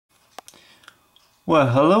Well,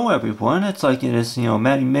 hello everyone. It's like it is,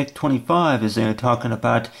 Matty Mick 25 is talking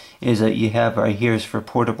about is that you have right here is for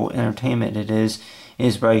portable entertainment. It is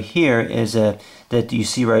right here is that you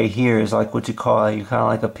see right here is like what you call you kind of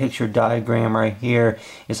like a picture diagram right here.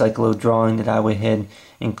 It's like a little drawing that I would had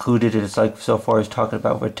included. It's like so far as talking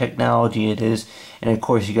about what technology it is, and of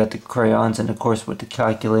course you got the crayons, and of course with the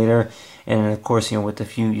calculator, and of course with the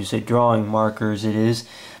few you say drawing markers it is.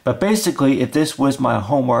 But basically, if this was my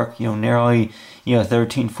homework, nearly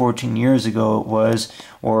 13, 14 years ago it was,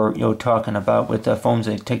 or talking about with the phones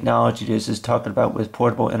and technology this is talking about with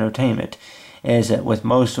portable entertainment, is that with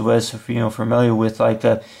most of us, familiar with like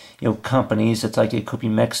companies, it's like it could be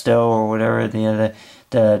Nextel or whatever, the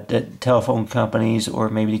telephone companies or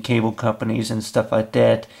maybe the cable companies and stuff like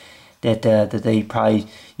that. That they probably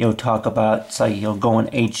talk about. It's like going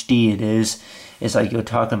HD. It's like you're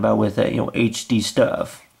talking about with HD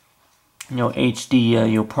stuff.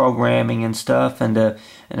 HD programming and stuff, and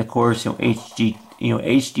of course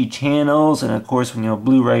HD channels, and of course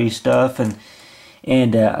Blu-ray stuff,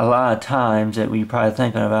 and a lot of times that we probably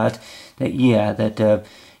thinking about that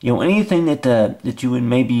anything that you would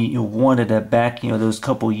maybe wanted back those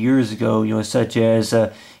couple years ago, such as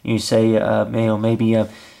you say maybe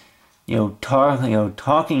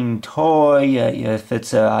talking toy. If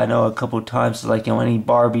it's I know a couple of times like any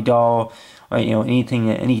Barbie doll, or anything,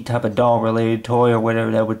 any type of doll related toy or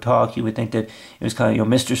whatever that would talk, you would think that it was kind of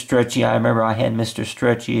Mr. Stretchy. I remember I had Mr.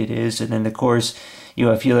 Stretchy. It is, and then of course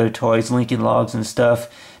a few other toys, Lincoln Logs and stuff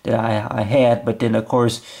that I had. But then of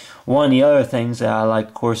course one of the other things that I like,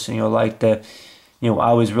 of course, like the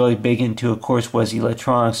I was really big into, of course, was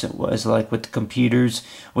electronics. It was like with the computers.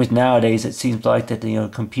 With nowadays, it seems like that the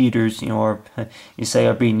computers, are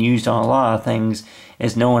are being used on a lot of things.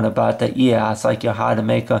 Is knowing about that. Yeah, it's like how to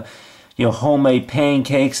make a homemade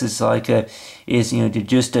pancakes. It's like to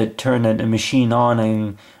just to turn the machine on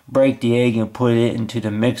and break the egg and put it into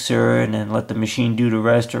the mixer and then let the machine do the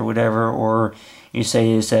rest or whatever. Or you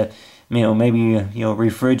say it's a maybe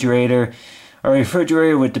refrigerator. A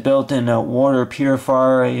refrigerator with the built-in water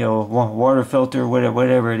purifier, water filter,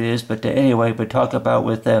 whatever it is. But anyway, but talk about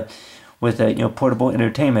with portable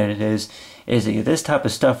entertainment. It is this type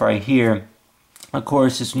of stuff right here. Of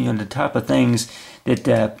course, is the type of things that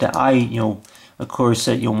I of course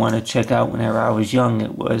that you'll want to check out. Whenever I was young,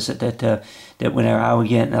 it was that whenever I would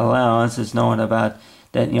get an allowance, is knowing about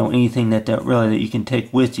that anything that really that you can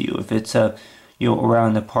take with you, if it's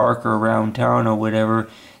around the park or around town or whatever,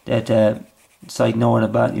 that it's like knowing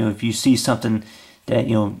about if you see something that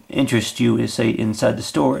interests you, is say inside the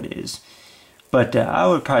store it is. But I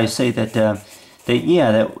would probably say that that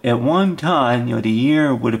at one time the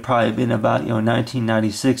year would have probably been about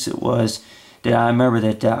 1996. It was that I remember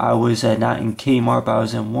that I was not in Kmart, but I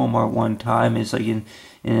was in Walmart one time. It's like in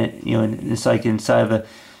it's like inside of a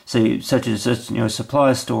say such and such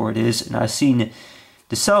supply store it is, and I seen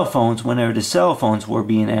the cell phones whenever the cell phones were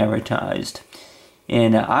being advertised.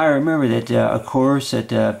 And I remember that, of course,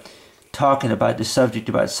 that talking about the subject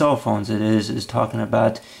about cell phones, is talking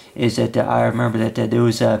about is that I remember that there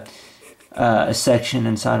was a section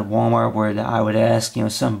inside of Walmart where I would ask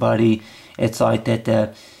somebody. It's like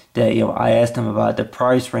that I asked them about the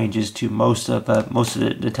price ranges to most of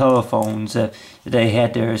the telephones that they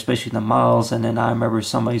had there, especially the models. And then I remember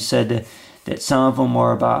somebody said that some of them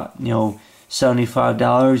were about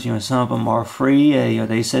 $75. Some of them are free.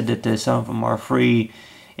 They said that some of them are free,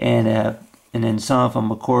 and then some of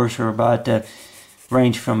them, of course, are about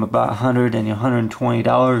range from about $100 and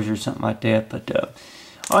 $120 or something like that. But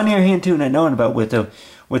on the other hand, too, not knowing about with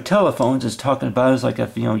telephones, is talking about is like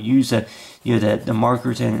if use the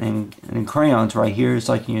markers and crayons right here. It's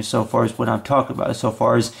like so far as what I'm talking about, so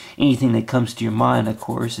far as anything that comes to your mind, of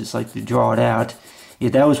course, it's like to draw it out. Yeah,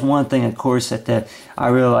 that was one thing, of course, that I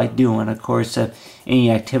really like doing. Of course, any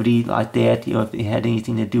activity like that, if it had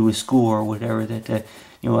anything to do with school or whatever, that I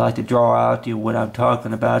like to draw out what I'm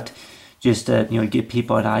talking about, just get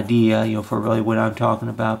people an idea, for really what I'm talking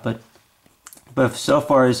about. But so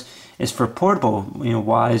far as for portable,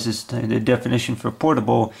 wise, is the definition for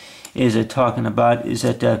portable is talking about is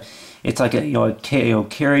that it's like a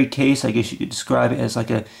carry case. I guess you could describe it as like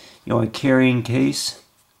a a carrying case.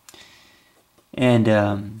 And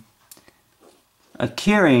a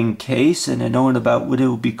carrying case, and knowing about what it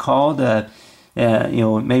would be called, maybe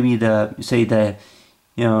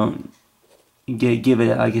give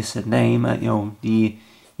it, I guess, a name, interradia,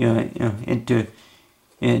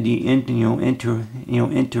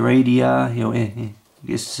 I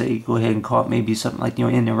guess say go ahead and call it maybe something like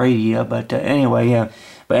interradia, but anyway, yeah.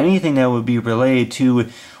 But anything that would be related to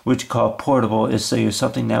what you call portable is say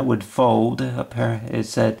something that would fold.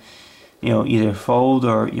 It's that either fold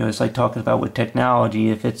or, it's like talking about with technology.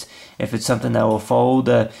 If it's something that will fold,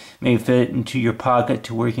 maybe fit into your pocket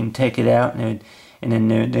to where you can take it out, and then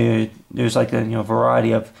there's like a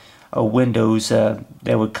variety of windows that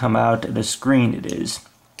would come out of the screen. It is.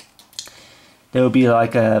 There would be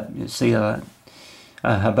like about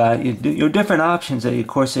different options that of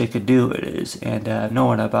course they could do. It is, and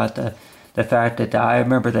knowing about the fact that I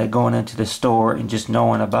remember that going into the store and just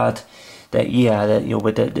knowing about that,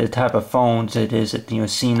 with the type of phones it is, that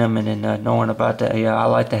seeing them, and then knowing about that, I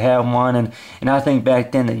like to have one, and I think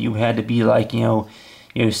back then that you had to be like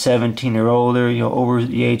 17 or older, over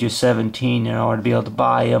the age of 17 in order to be able to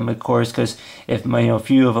buy them, of course, because if a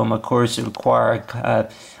few of them, of course, require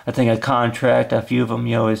I think a contract. A few of them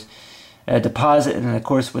is a deposit, and of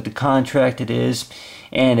course with the contract it is.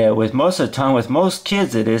 And with most of the time, with most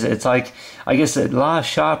kids, it's like, I guess a lot of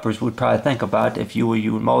shoppers would probably think about, if you would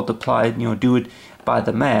multiply it, do it by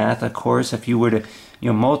the math. Of course, if you were to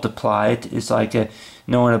multiply it, it's like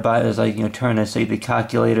knowing about it is like turn, say, the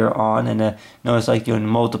calculator on, and it's like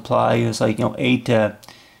multiply. It's like 8.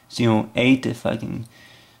 8. If I can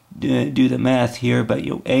do the math here, but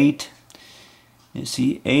 8. You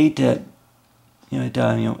see 8.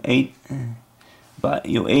 8. About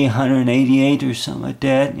 888 or something like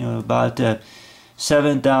that. About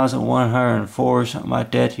 7,104 or something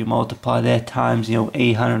like that. You multiply that times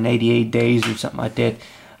 888 days or something like that.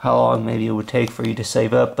 How long maybe it would take for you to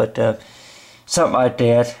save up, but something like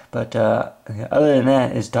that. But other than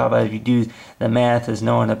that, is talk about if you do the math, is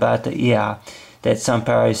knowing about that some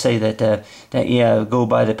parents say that go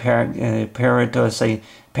by the parent or say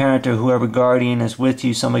parent or whoever guardian is with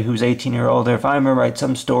you, somebody who's 18 or older. If I remember right,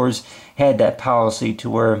 some stores had that policy to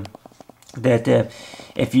where that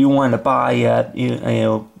if you want to buy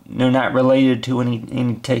they're not related to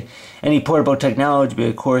any portable technology, but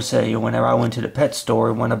of course whenever I went to the pet store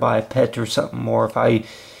and want to buy a pet or something, or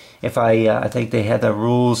if I think they had the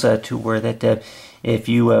rules to where that if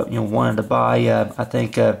you wanted to buy I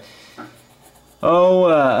think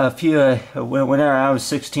whenever I was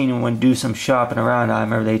 16 and went to do some shopping around, I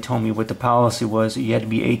remember they told me what the policy was. You had to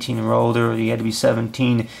be 18 or older, or you had to be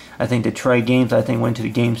 17. I think to trade games, I went to the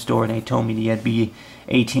game store and they told me you had to be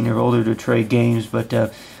 18 or older to trade games. But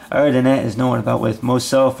other than that, is knowing about with most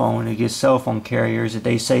cell phone carriers, that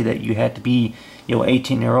they say that you had to be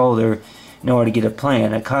 18 or older in order to get a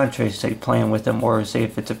plan, a contract, say, plan with them, or say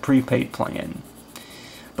if it's a prepaid plan.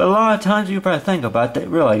 But a lot of times you probably think about that,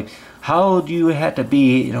 really. How old do you have to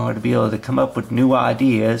be in order to be able to come up with new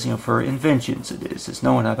ideas, for inventions? It's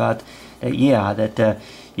knowing about that,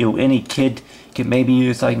 any kid can maybe,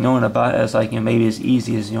 it's like knowing about it, it's like, maybe as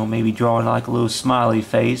easy as, maybe drawing like a little smiley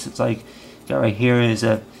face. It's like, got right here is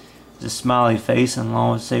a smiley face, and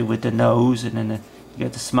along with, say, with the nose, and then you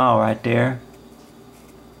got the smile right there.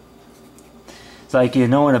 It's like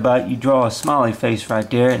knowing about, you draw a smiley face right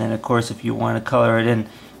there, and then of course if you want to color it in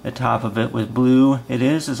the top of it with blue,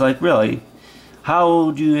 it's like, really, how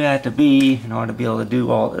old do you have to be in order to be able to do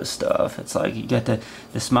all this stuff? It's like you got the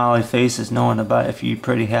smiley faces, knowing about if you're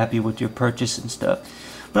pretty happy with your purchase and stuff.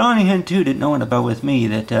 But on the hand too, that knowing about with me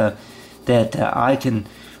that I can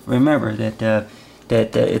remember that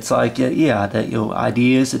it's like that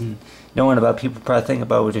ideas, and knowing about people probably think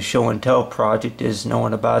about with the show and tell project, is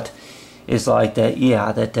knowing about is like that,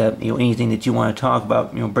 anything that you want to talk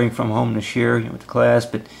about, bring from home to share with the class.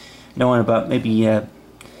 But knowing about maybe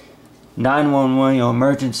 911,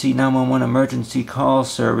 emergency 911 emergency call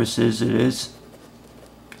services, it's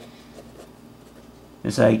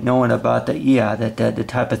like knowing about that, the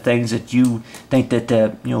type of things that you think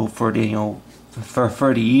that for the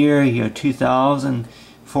year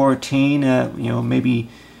 2014, maybe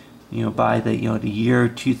by the year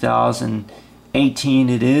 2018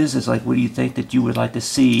 it's like, what do you think that you would like to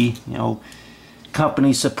see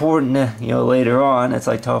companies supporting later on? It's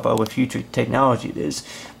like talk about what future technology it is.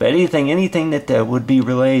 But anything that would be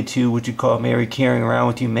related to what you call maybe carrying around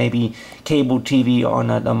with you, maybe cable TV on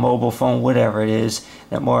a mobile phone, whatever it is,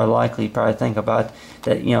 that more likely probably think about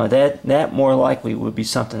that that more likely would be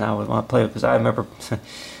something I would want to play with. Because I remember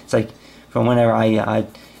it's like from whenever I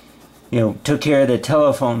took care of the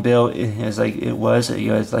telephone bill, it's like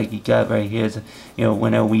it's like you got right here,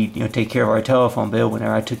 whenever we take care of our telephone bill,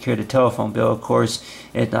 whenever I took care of the telephone bill, of course,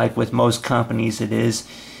 it's like with most companies, it is,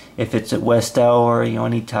 if it's at Westel or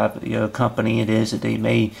any type of company, it is that they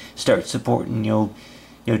may start supporting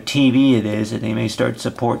TV, it is that they may start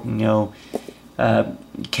supporting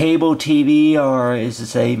cable TV, or is to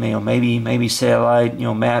say maybe satellite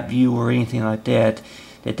map view or anything like that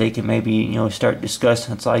they can maybe start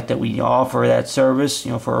discussing. It's like that we offer that service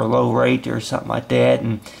for a low rate or something like that,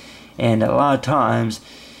 and a lot of times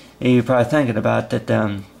you're probably thinking about that.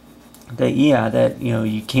 That yeah, that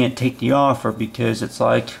you can't take the offer because it's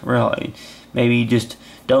like really maybe you just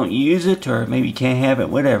don't use it, or maybe you can't have it,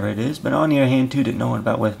 whatever it is. But on the other hand, too, that knowing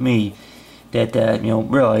about with me that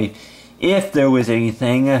really, if there was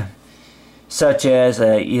anything such as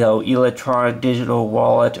a electronic digital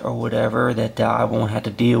wallet or whatever, that I won't have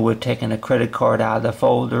to deal with taking a credit card out of the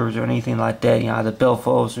folders or anything like that, the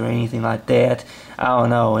billfolds or anything like that. I don't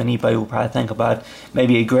know, anybody will probably think about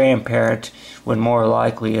maybe a grandparent would more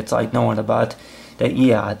likely. It's like knowing about that,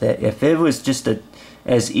 yeah, that if it was just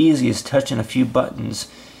as easy as touching a few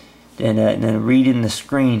buttons and then reading the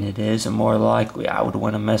screen it is, and more likely I would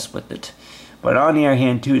want to mess with it. But on the other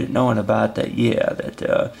hand, too, that knowing about that, yeah,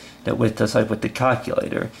 that with just like with the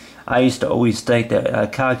calculator, I used to always think that a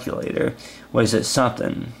calculator was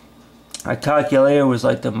something. A calculator was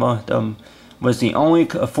like was the only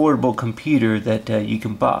affordable computer that you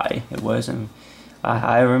can buy. It wasn't.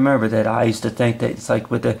 I remember that I used to think that it's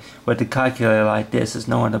like with the calculator like this is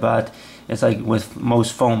knowing about. It's like with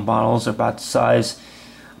most phone models are about the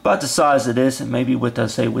size of this, and maybe with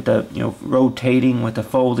the rotating, with the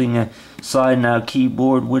folding, sliding out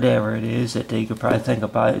keyboard, whatever it is that you could probably think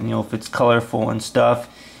about it, if it's colorful and stuff,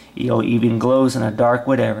 even glows in the dark,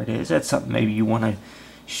 whatever it is. That's something maybe you want to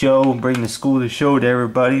show, bring to school to show to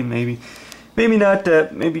everybody. Maybe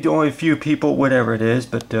not maybe to only a few people, whatever it is.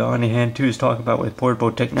 But on the hand too is talking about with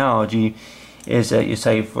portable technology is that you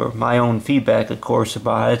say, for my own feedback, of course,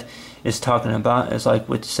 about it, is talking about is like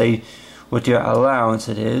what your allowance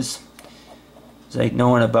it is. It's like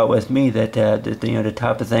knowing about with me that the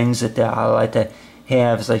type of things that I like to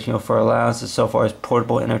have is like for allowances so far as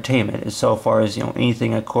portable entertainment, as so far as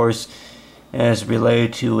anything, of course, as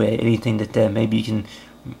related to anything that maybe you can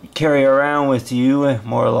carry around with you,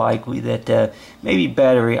 more likely that maybe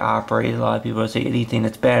battery operated. A lot of people say anything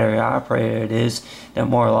that's battery operated is that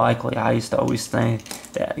more likely. I used to always think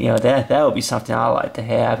that that would be something I like to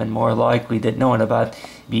have, and more likely that knowing about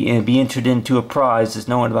be entered into a prize is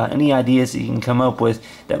knowing about any ideas that you can come up with,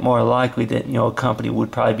 that more likely that a company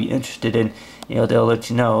would probably be interested in. They'll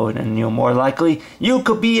let you know, and more likely you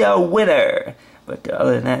could be a winner. But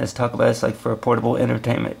other than that, let's talk about it's like for a portable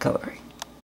entertainment coloring.